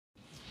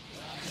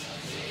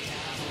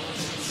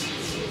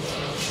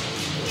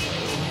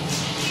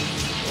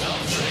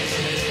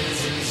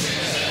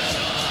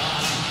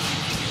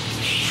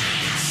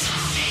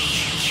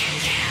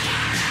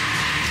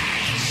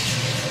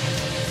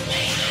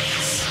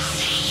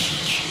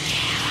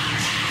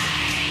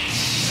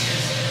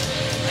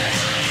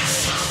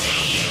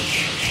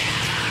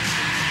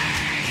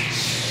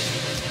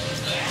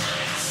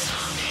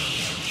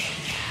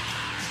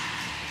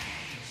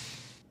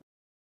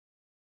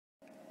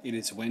It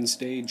is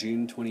Wednesday,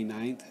 June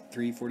 29th,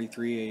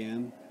 3:43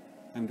 a.m.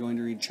 I'm going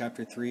to read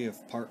Chapter 3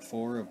 of Part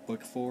 4 of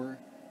Book 4,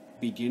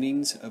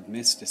 Beginnings of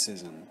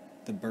Mysticism,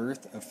 The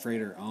Birth of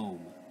Frater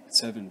Ohm,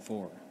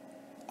 7-4.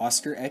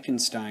 Oscar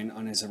Eckenstein,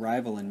 on his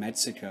arrival in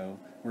Mexico,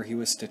 where he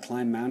was to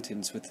climb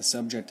mountains with the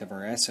subject of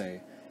our essay,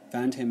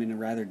 found him in a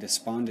rather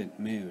despondent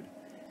mood.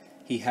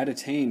 He had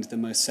attained the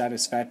most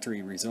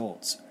satisfactory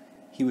results.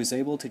 He was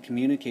able to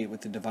communicate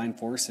with the divine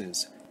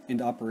forces,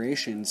 and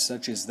operations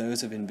such as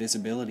those of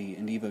invisibility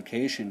and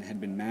evocation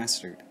had been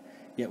mastered.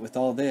 Yet with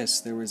all this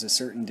there was a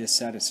certain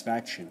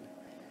dissatisfaction.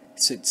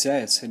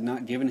 Success had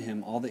not given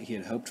him all that he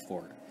had hoped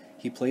for.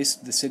 He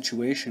placed the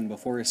situation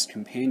before his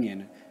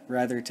companion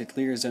rather to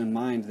clear his own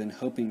mind than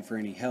hoping for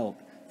any help,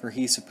 for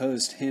he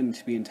supposed him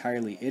to be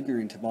entirely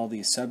ignorant of all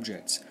these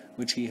subjects,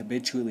 which he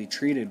habitually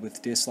treated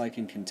with dislike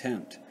and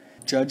contempt.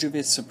 Judge of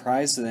his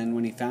surprise, then,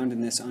 when he found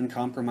in this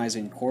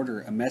uncompromising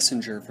quarter a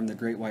messenger from the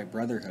Great White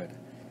Brotherhood.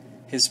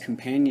 His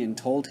companion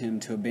told him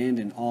to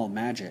abandon all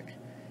magic.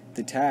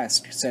 The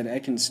task, said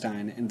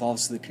Eckenstein,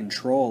 involves the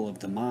control of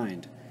the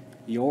mind.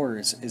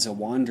 Yours is a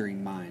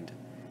wandering mind.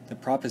 The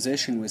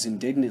proposition was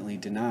indignantly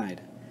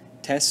denied.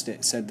 Test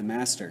it, said the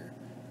master.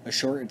 A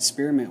short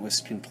experiment was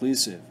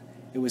conclusive.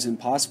 It was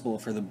impossible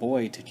for the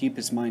boy to keep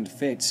his mind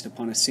fixed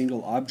upon a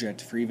single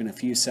object for even a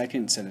few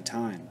seconds at a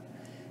time.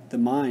 The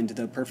mind,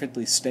 though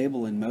perfectly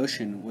stable in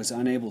motion, was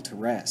unable to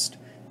rest,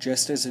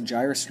 just as a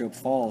gyroscope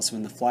falls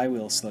when the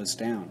flywheel slows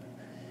down.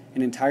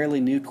 An entirely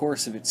new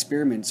course of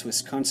experiments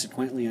was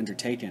consequently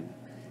undertaken.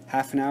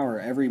 Half an hour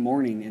every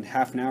morning and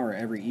half an hour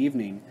every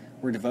evening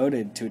were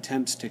devoted to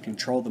attempts to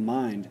control the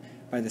mind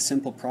by the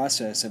simple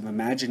process of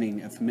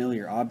imagining a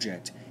familiar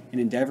object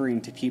and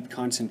endeavoring to keep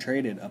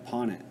concentrated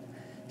upon it.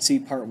 See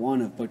Part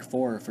 1 of Book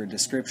 4 for a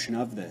description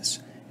of this,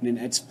 and an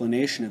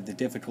explanation of the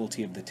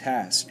difficulty of the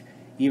task,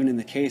 even in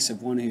the case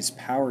of one whose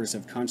powers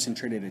of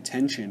concentrated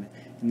attention,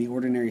 in the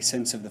ordinary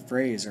sense of the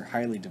phrase, are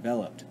highly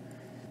developed.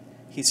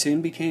 He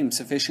soon became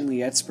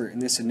sufficiently expert in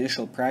this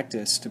initial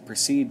practice to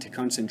proceed to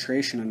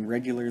concentration on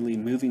regularly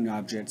moving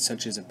objects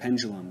such as a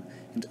pendulum,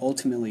 and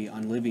ultimately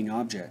on living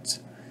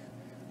objects.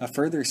 A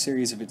further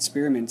series of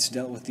experiments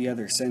dealt with the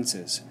other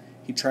senses.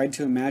 He tried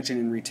to imagine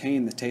and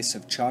retain the taste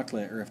of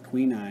chocolate or of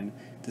quinine,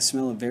 the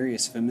smell of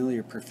various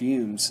familiar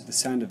perfumes, the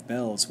sound of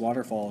bells,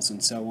 waterfalls,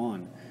 and so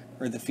on,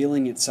 or the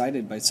feeling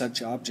excited by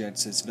such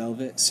objects as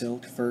velvet,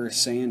 silk, fur,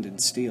 sand,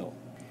 and steel.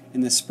 In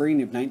the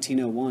spring of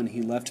 1901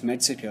 he left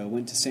Mexico,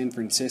 went to San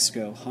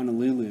Francisco,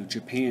 Honolulu,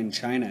 Japan,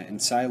 China,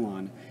 and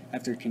Ceylon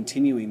after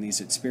continuing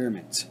these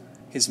experiments.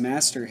 His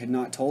master had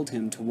not told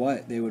him to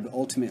what they would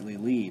ultimately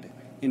lead.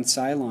 In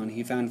Ceylon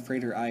he found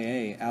Frater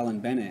I.A. Allen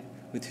Bennett,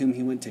 with whom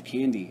he went to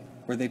Kandy,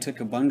 where they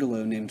took a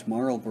bungalow named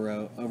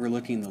Marlborough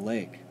overlooking the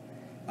lake.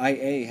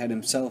 I.A. had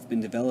himself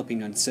been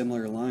developing on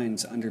similar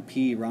lines under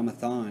P.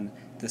 Ramathan,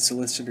 the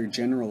Solicitor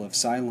General of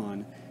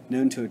Ceylon,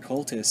 known to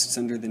occultists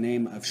under the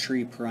name of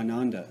Sri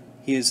Purananda.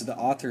 He is the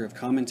author of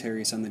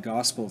commentaries on the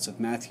Gospels of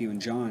Matthew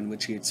and John,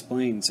 which he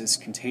explains as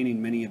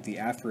containing many of the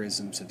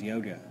aphorisms of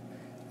yoga.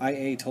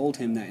 I.A. told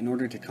him that in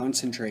order to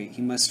concentrate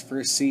he must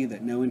first see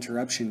that no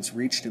interruptions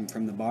reached him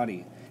from the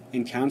body,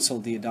 and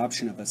counseled the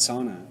adoption of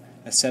asana,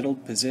 a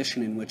settled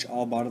position in which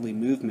all bodily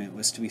movement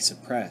was to be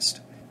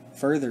suppressed.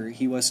 Further,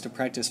 he was to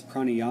practice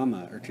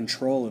pranayama, or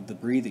control of the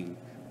breathing,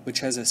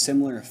 which has a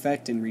similar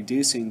effect in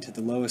reducing to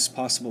the lowest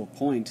possible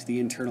point the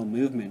internal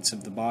movements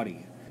of the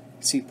body.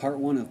 See Part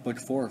 1 of Book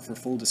 4 for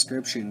full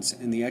descriptions,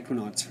 and the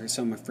Equinox for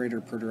some of Frater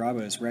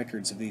Perdurabo's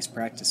records of these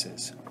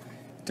practices.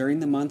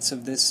 During the months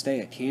of this stay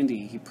at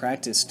Kandy, he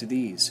practiced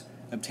these,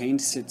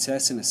 obtained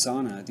success in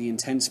asana, the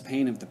intense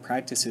pain of the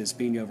practices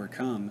being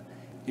overcome,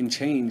 and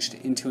changed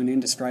into an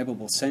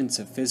indescribable sense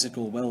of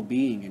physical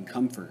well-being and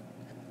comfort.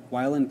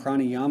 While in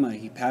pranayama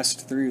he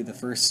passed through the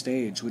first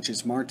stage, which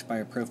is marked by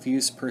a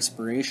profuse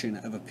perspiration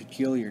of a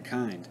peculiar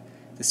kind,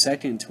 the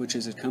second, which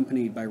is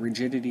accompanied by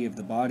rigidity of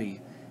the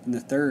body, and the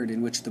third,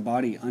 in which the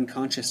body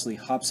unconsciously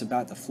hops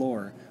about the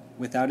floor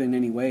without in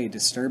any way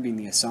disturbing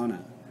the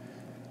asana.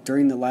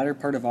 During the latter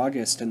part of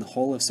August and the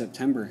whole of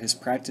September his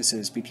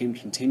practices became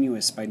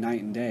continuous by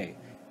night and day,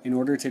 in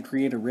order to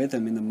create a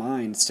rhythm in the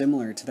mind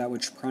similar to that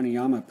which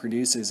pranayama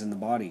produces in the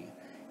body.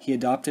 He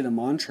adopted a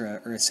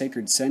mantra or a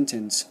sacred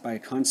sentence by a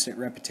constant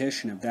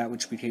repetition of that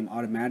which became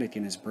automatic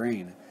in his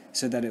brain,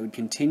 so that it would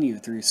continue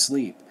through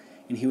sleep,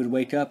 and he would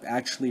wake up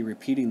actually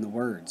repeating the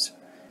words.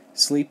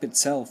 Sleep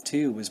itself,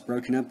 too, was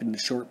broken up into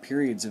short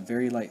periods of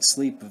very light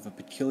sleep of a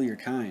peculiar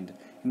kind,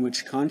 in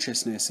which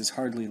consciousness is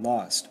hardly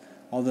lost,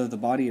 although the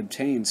body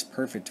obtains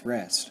perfect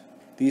rest.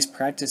 These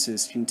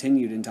practices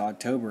continued into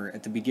October,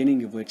 at the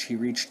beginning of which he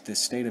reached the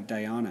state of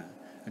dhyana,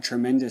 a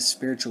tremendous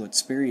spiritual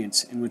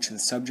experience in which the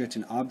subject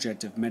and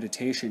object of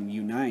meditation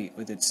unite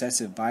with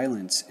excessive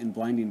violence and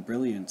blinding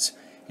brilliance,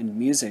 and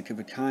music of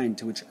a kind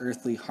to which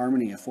earthly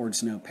harmony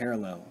affords no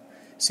parallel.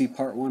 See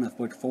Part 1 of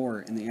Book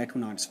 4 in the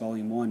Equinox,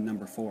 Volume 1,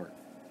 Number 4.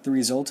 The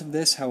result of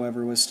this,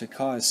 however, was to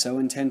cause so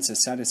intense a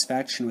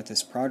satisfaction with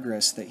his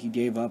progress that he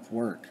gave up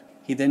work.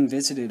 He then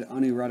visited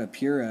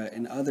Anuradhapura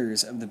and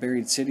others of the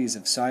buried cities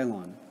of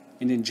Ceylon.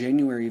 and in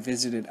January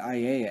visited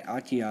Ia at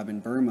Akyab in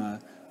Burma,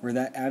 where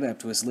that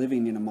adept was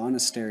living in a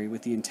monastery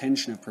with the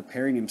intention of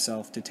preparing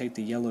himself to take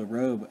the yellow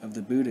robe of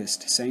the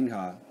Buddhist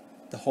Sangha.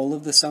 The whole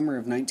of the summer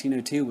of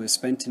 1902 was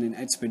spent in an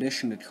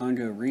expedition to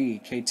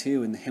Congo-Ri,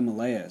 K2 in the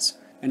Himalayas.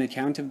 An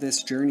account of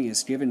this journey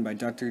is given by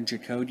Dr.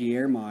 Jacob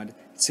Guillermod,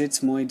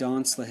 Sits Moi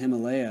dans le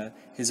Himalaya.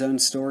 His own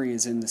story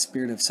is in The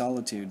Spirit of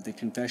Solitude, The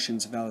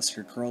Confessions of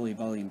Aleister Crowley,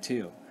 Volume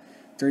 2.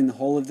 During the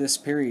whole of this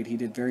period he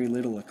did very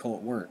little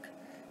occult work.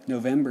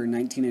 November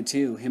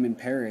 1902, him in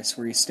Paris,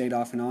 where he stayed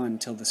off and on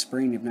till the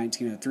spring of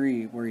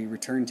 1903, where he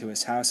returned to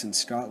his house in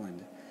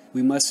Scotland.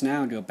 We must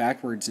now go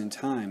backwards in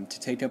time to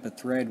take up a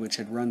thread which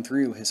had run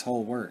through his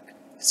whole work,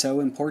 so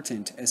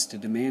important as to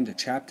demand a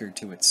chapter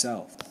to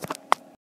itself.